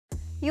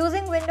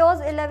Using Windows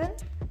 11,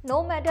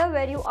 no matter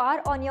where you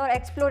are on your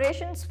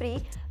exploration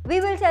spree,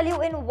 we will tell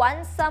you in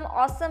one some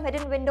awesome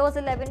hidden Windows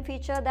 11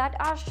 feature that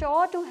are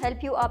sure to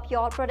help you up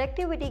your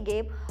productivity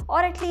game, or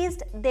at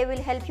least they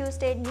will help you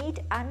stay neat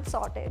and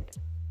sorted.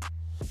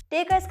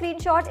 Take a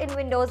screenshot in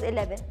Windows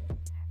 11.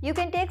 You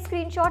can take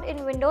screenshot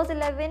in Windows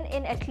 11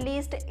 in at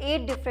least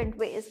 8 different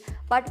ways,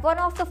 but one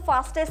of the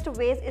fastest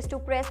ways is to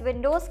press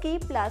Windows key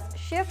plus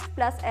Shift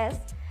plus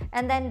S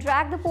and then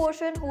drag the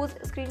portion whose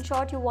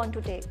screenshot you want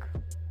to take.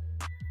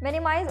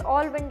 Minimize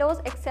all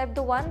windows except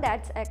the one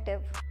that's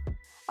active.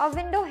 A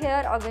window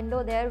here, a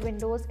window there,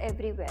 windows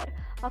everywhere.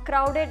 A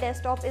crowded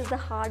desktop is the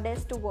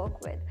hardest to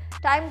work with.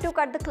 Time to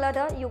cut the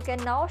clutter. You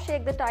can now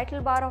shake the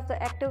title bar of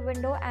the active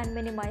window and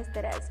minimize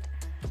the rest,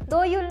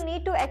 though you'll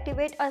need to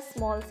activate a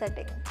small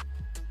setting.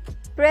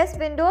 Press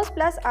Windows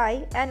plus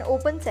I and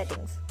open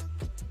Settings.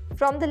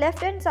 From the left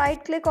hand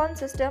side, click on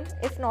System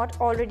if not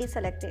already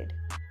selected.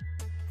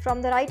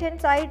 From the right hand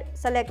side,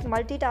 select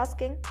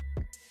Multitasking.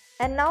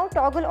 And now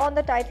toggle on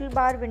the title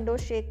bar window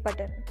shake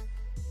button.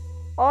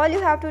 All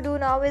you have to do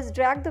now is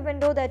drag the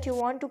window that you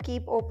want to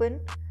keep open,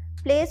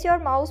 place your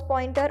mouse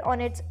pointer on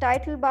its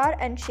title bar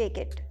and shake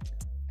it.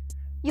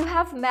 You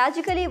have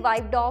magically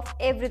wiped off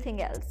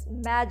everything else.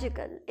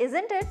 Magical,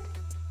 isn't it?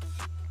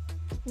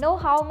 Know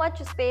how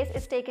much space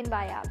is taken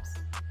by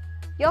apps.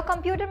 Your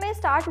computer may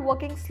start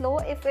working slow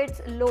if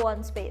it's low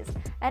on space,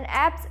 and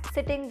apps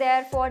sitting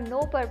there for no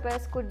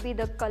purpose could be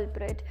the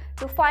culprit.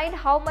 To find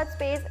how much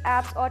space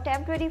apps or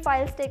temporary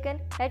files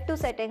taken, head to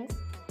Settings,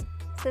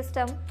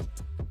 System,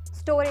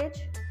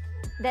 Storage,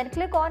 then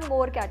click on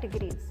More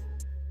Categories.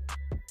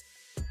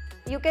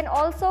 You can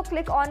also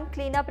click on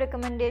Cleanup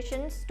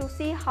Recommendations to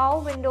see how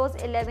Windows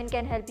 11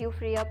 can help you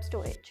free up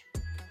storage.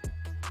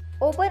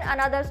 Open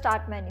another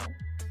Start menu.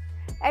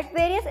 At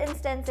various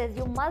instances,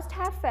 you must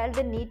have felt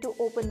the need to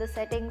open the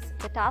settings,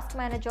 the task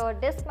manager,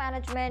 disk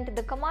management,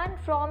 the command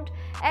prompt,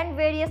 and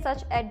various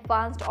such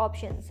advanced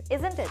options,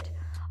 isn't it?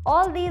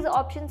 All these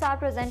options are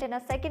present in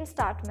a second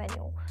Start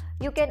menu.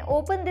 You can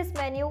open this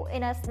menu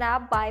in a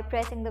snap by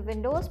pressing the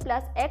Windows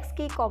plus X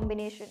key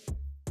combination.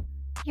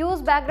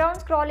 Use background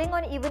scrolling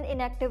on even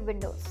inactive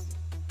windows.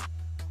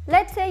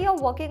 Let's say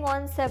you're working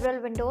on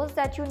several windows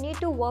that you need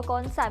to work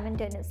on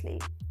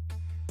simultaneously.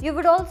 You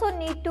would also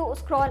need to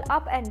scroll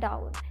up and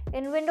down.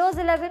 In Windows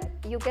 11,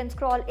 you can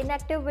scroll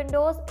inactive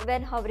windows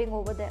when hovering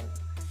over them.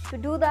 To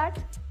do that,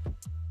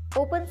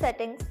 open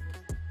Settings.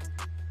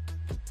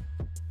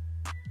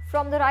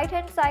 From the right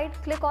hand side,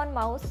 click on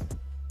Mouse.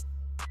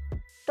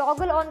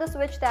 Toggle on the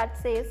switch that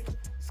says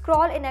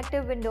Scroll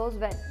inactive windows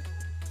when.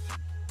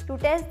 To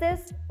test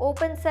this,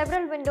 open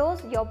several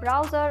windows, your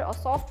browser, a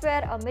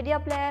software, a media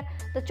player,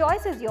 the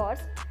choice is yours,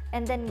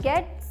 and then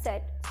get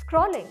set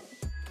scrolling.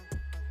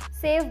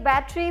 Save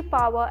battery,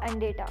 power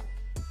and data.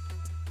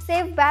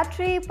 Save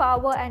battery,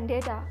 power and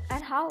data.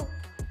 And how?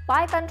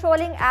 By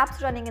controlling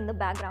apps running in the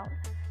background.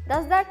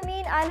 Does that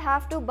mean I'll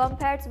have to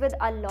bump heads with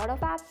a lot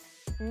of apps?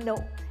 No.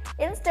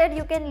 Instead,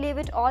 you can leave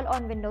it all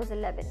on Windows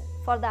 11.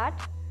 For that,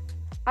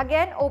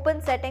 again open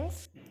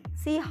Settings,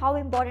 see how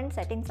important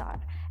settings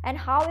are and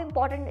how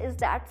important is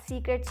that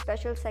secret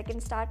special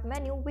second Start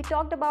menu we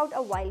talked about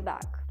a while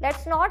back.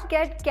 Let's not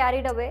get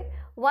carried away.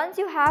 Once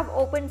you have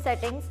opened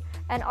Settings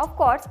and of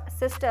course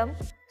System,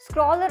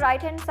 scroll the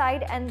right hand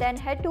side and then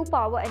head to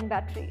Power and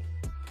Battery.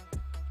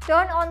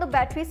 Turn on the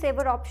battery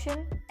saver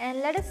option and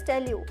let us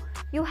tell you,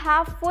 you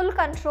have full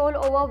control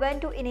over when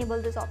to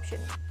enable this option.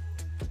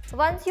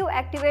 Once you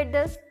activate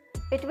this,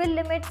 it will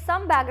limit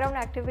some background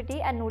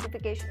activity and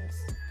notifications.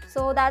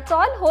 So that's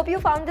all. Hope you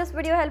found this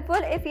video helpful.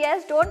 If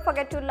yes, don't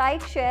forget to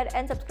like, share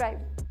and subscribe.